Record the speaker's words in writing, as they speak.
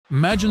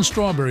Imagine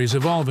strawberries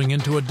evolving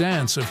into a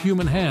dance of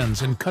human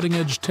hands and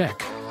cutting-edge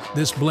tech.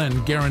 This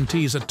blend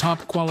guarantees a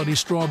top-quality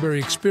strawberry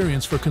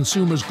experience for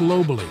consumers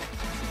globally.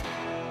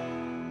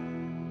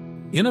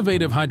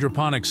 Innovative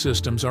hydroponic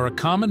systems are a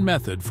common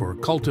method for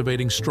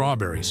cultivating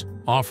strawberries,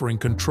 offering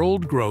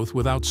controlled growth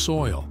without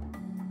soil.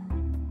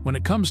 When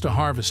it comes to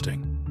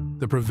harvesting,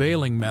 the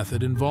prevailing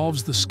method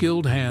involves the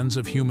skilled hands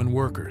of human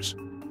workers.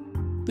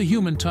 The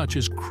human touch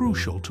is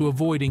crucial to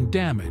avoiding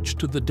damage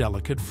to the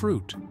delicate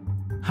fruit.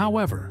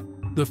 However,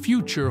 the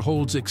future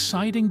holds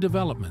exciting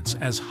developments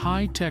as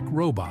high-tech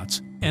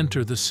robots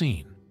enter the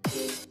scene.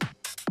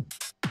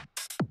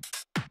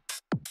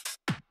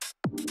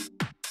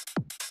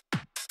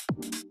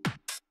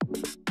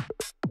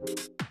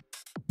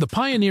 The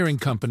pioneering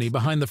company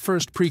behind the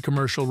first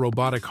pre-commercial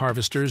robotic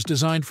harvesters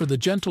designed for the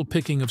gentle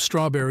picking of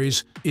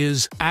strawberries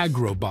is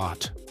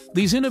Agrobot.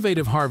 These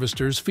innovative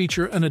harvesters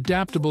feature an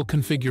adaptable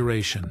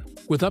configuration,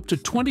 with up to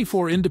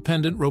 24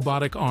 independent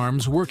robotic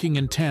arms working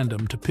in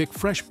tandem to pick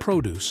fresh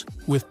produce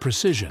with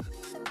precision.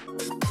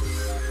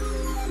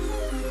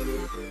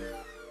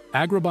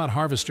 Agrobot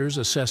harvesters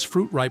assess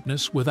fruit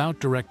ripeness without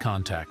direct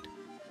contact.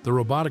 The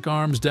robotic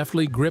arms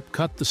deftly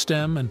cut the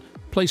stem and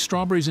place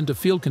strawberries into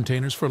field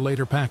containers for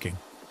later packing.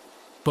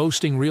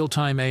 Boasting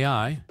real-time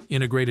AI,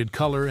 integrated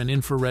color and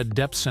infrared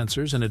depth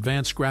sensors, and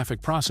advanced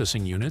graphic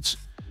processing units,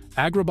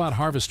 Agrobot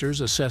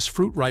harvesters assess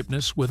fruit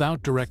ripeness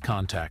without direct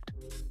contact.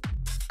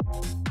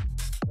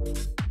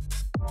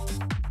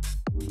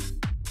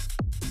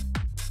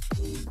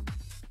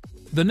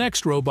 The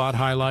next robot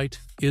highlight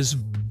is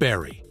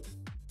Berry.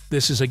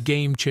 This is a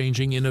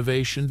game-changing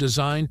innovation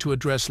designed to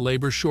address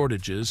labor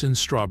shortages in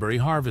strawberry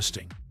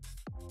harvesting.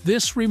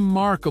 This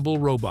remarkable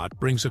robot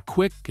brings a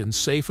quick and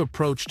safe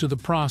approach to the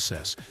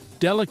process,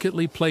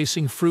 delicately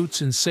placing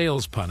fruits in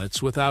sales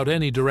punnets without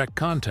any direct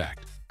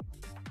contact.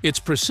 Its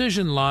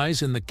precision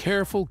lies in the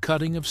careful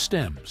cutting of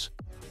stems.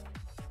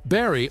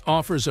 Berry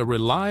offers a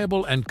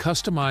reliable and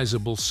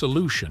customizable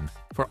solution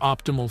for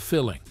optimal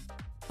filling,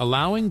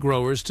 allowing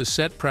growers to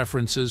set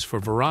preferences for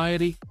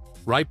variety,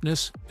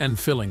 ripeness, and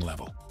filling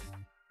level.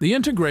 The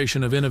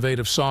integration of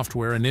innovative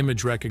software and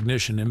image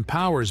recognition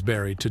empowers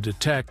Berry to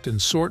detect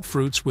and sort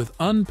fruits with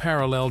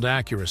unparalleled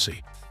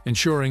accuracy,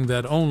 ensuring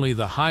that only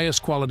the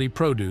highest quality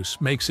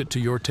produce makes it to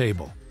your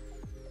table.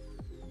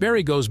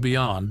 Berry goes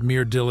beyond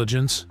mere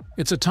diligence.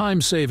 It's a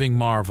time-saving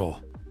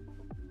marvel.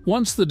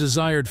 Once the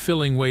desired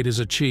filling weight is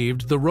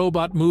achieved, the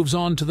robot moves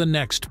on to the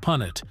next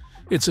punnet.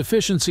 Its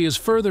efficiency is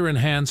further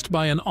enhanced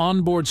by an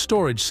onboard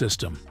storage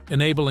system,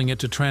 enabling it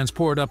to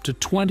transport up to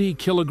 20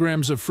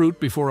 kilograms of fruit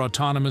before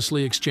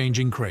autonomously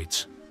exchanging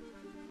crates.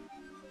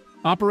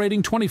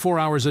 Operating 24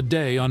 hours a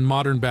day on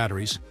modern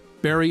batteries,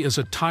 Berry is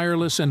a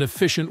tireless and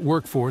efficient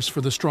workforce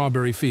for the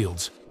strawberry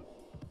fields.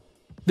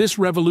 This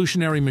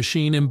revolutionary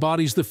machine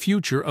embodies the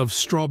future of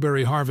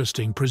strawberry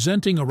harvesting,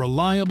 presenting a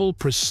reliable,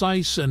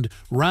 precise, and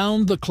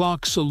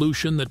round-the-clock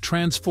solution that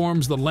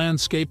transforms the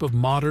landscape of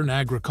modern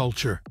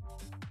agriculture.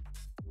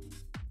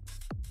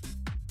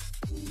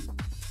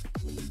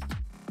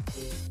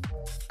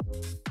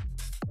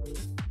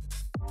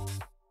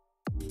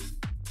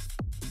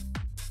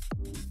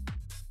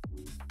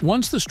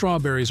 Once the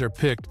strawberries are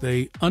picked,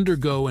 they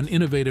undergo an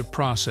innovative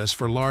process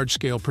for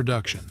large-scale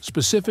production,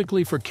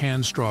 specifically for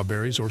canned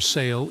strawberries or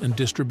sale and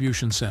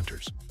distribution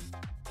centers.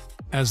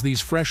 As these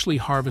freshly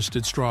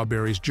harvested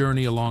strawberries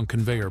journey along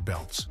conveyor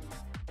belts,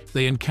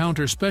 they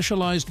encounter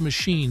specialized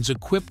machines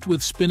equipped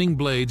with spinning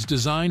blades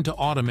designed to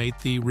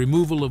automate the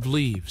removal of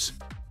leaves.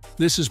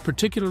 This is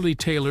particularly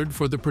tailored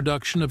for the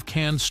production of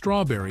canned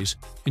strawberries,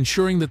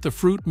 ensuring that the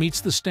fruit meets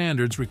the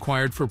standards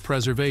required for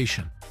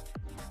preservation.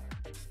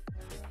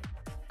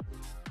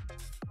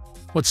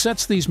 What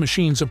sets these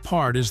machines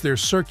apart is their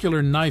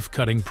circular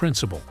knife-cutting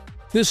principle.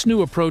 This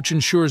new approach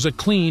ensures a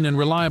clean and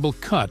reliable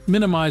cut,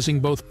 minimizing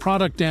both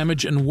product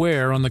damage and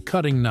wear on the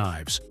cutting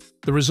knives.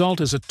 The result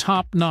is a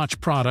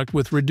top-notch product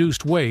with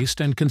reduced waste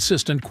and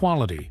consistent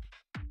quality.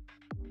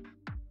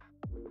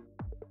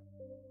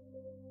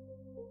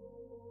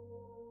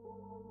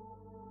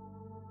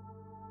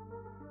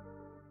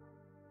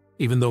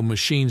 Even though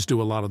machines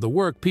do a lot of the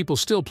work, people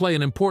still play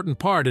an important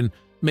part in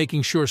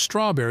making sure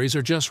strawberries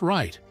are just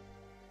right.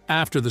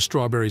 After the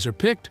strawberries are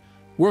picked,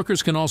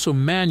 workers can also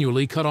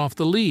manually cut off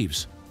the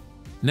leaves.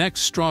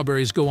 Next,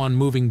 strawberries go on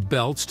moving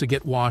belts to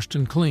get washed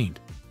and cleaned.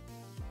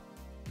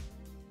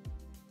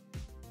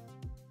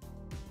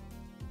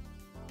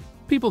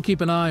 People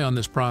keep an eye on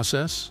this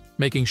process,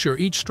 making sure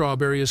each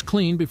strawberry is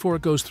clean before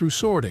it goes through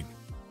sorting.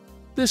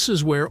 This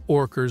is where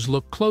workers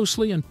look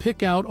closely and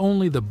pick out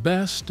only the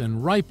best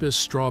and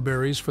ripest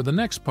strawberries for the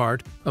next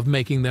part of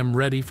making them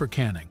ready for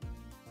canning.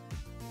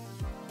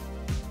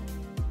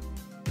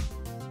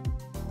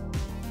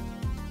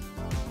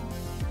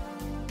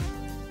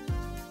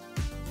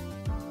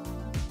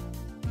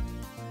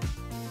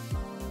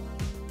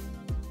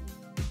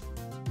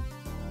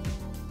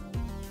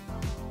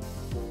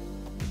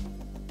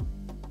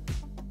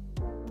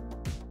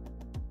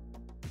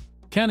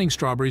 Canning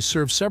strawberries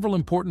serve several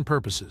important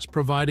purposes,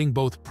 providing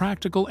both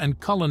practical and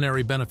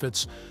culinary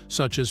benefits,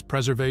 such as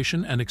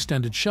preservation and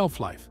extended shelf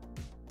life.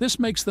 This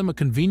makes them a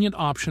convenient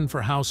option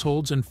for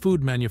households and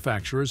food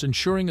manufacturers,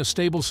 ensuring a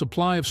stable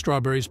supply of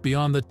strawberries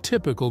beyond the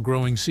typical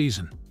growing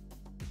season.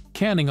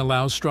 Canning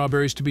allows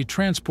strawberries to be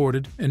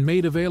transported and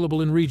made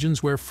available in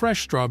regions where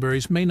fresh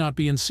strawberries may not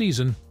be in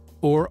season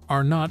or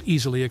are not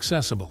easily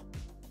accessible.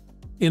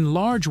 In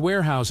large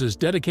warehouses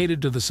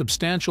dedicated to the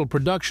substantial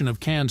production of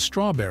canned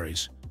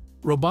strawberries,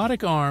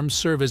 robotic arms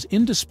serve as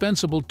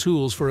indispensable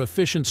tools for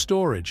efficient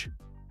storage.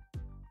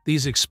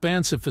 These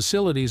expansive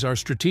facilities are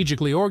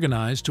strategically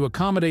organized to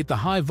accommodate the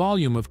high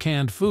volume of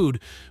canned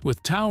food,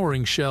 with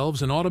towering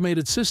shelves and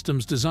automated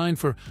systems designed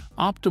for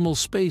optimal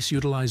space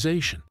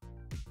utilization.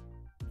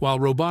 While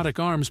robotic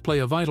arms play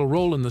a vital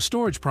role in the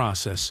storage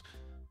process,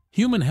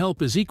 human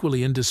help is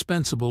equally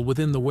indispensable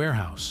within the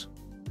warehouse.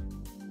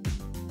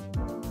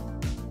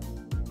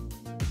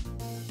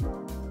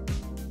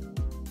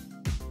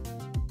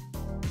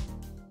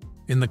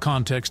 In the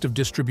context of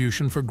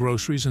distribution for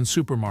groceries and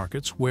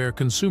supermarkets, where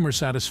consumer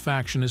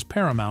satisfaction is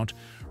paramount,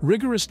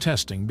 rigorous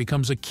testing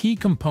becomes a key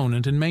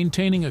component in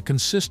maintaining a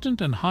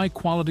consistent and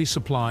high-quality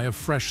supply of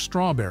fresh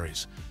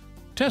strawberries.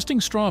 Testing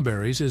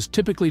strawberries is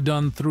typically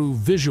done through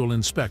visual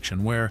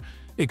inspection, where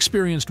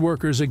experienced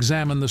workers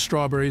examine the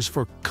strawberries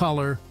for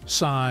color,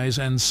 size,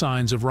 and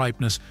signs of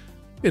ripeness.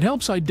 It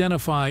helps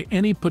identify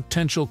any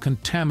potential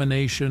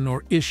contamination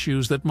or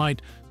issues that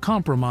might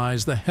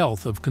compromise the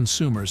health of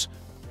consumers.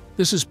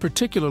 This is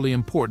particularly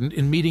important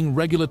in meeting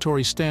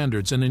regulatory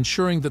standards and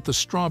ensuring that the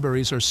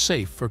strawberries are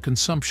safe for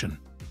consumption.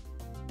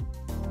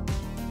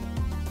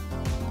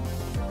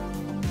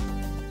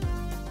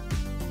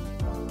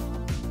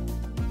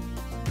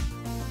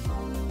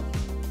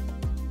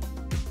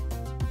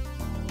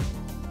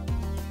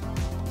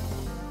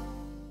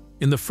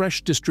 In the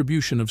fresh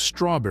distribution of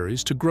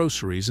strawberries to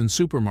groceries and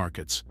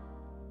supermarkets,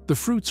 the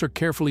fruits are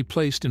carefully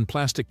placed in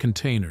plastic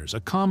containers, a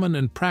common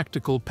and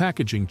practical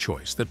packaging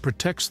choice that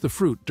protects the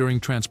fruit during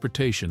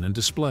transportation and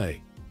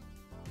display.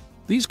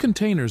 These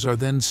containers are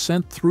then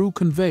sent through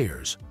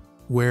conveyors,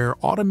 where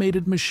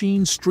automated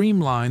machines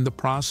streamline the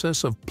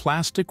process of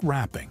plastic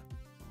wrapping.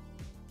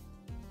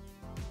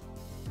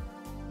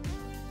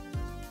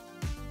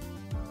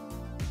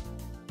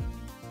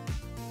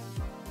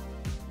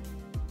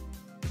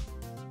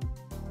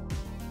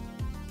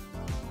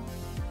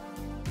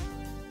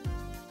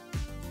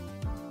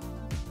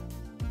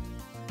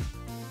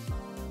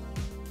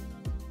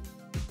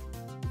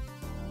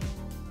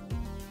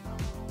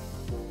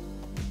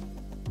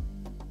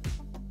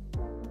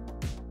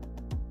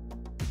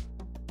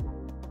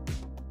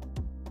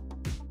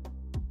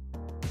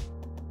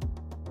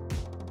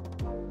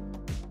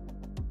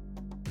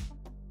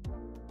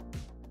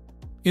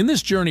 In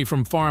this journey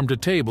from farm to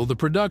table, the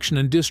production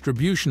and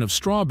distribution of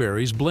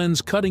strawberries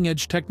blends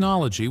cutting-edge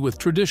technology with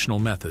traditional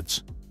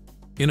methods.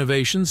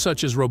 Innovations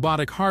such as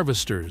robotic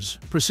harvesters,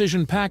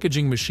 precision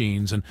packaging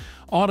machines, and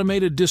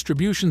automated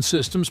distribution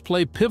systems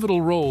play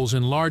pivotal roles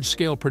in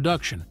large-scale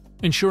production,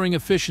 ensuring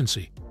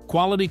efficiency,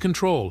 quality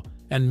control,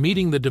 and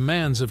meeting the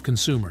demands of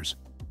consumers.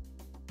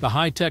 The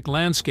high-tech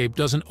landscape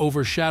doesn't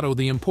overshadow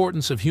the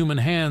importance of human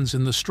hands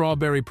in the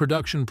strawberry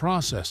production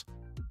process.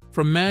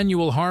 From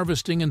manual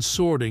harvesting and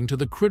sorting to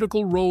the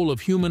critical role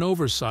of human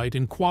oversight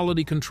and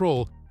quality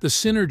control, the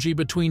synergy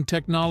between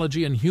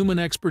technology and human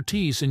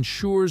expertise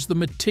ensures the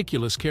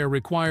meticulous care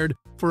required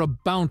for a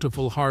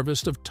bountiful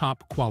harvest of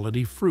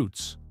top-quality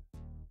fruits.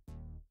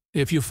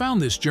 If you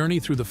found this journey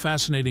through the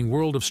fascinating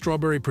world of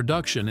strawberry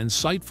production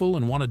insightful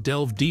and want to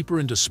delve deeper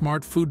into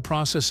smart food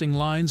processing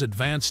lines,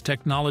 advanced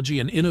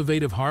technology, and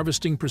innovative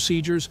harvesting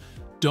procedures,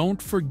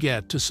 don't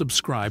forget to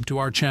subscribe to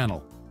our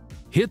channel.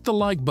 Hit the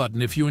like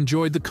button if you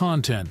enjoyed the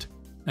content,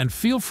 and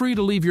feel free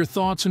to leave your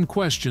thoughts and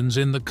questions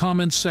in the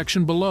comments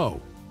section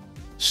below.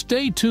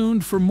 Stay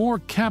tuned for more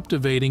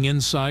captivating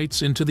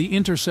insights into the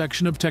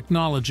intersection of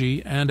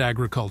technology and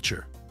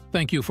agriculture.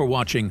 Thank you for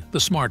watching The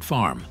Smart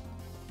Farm.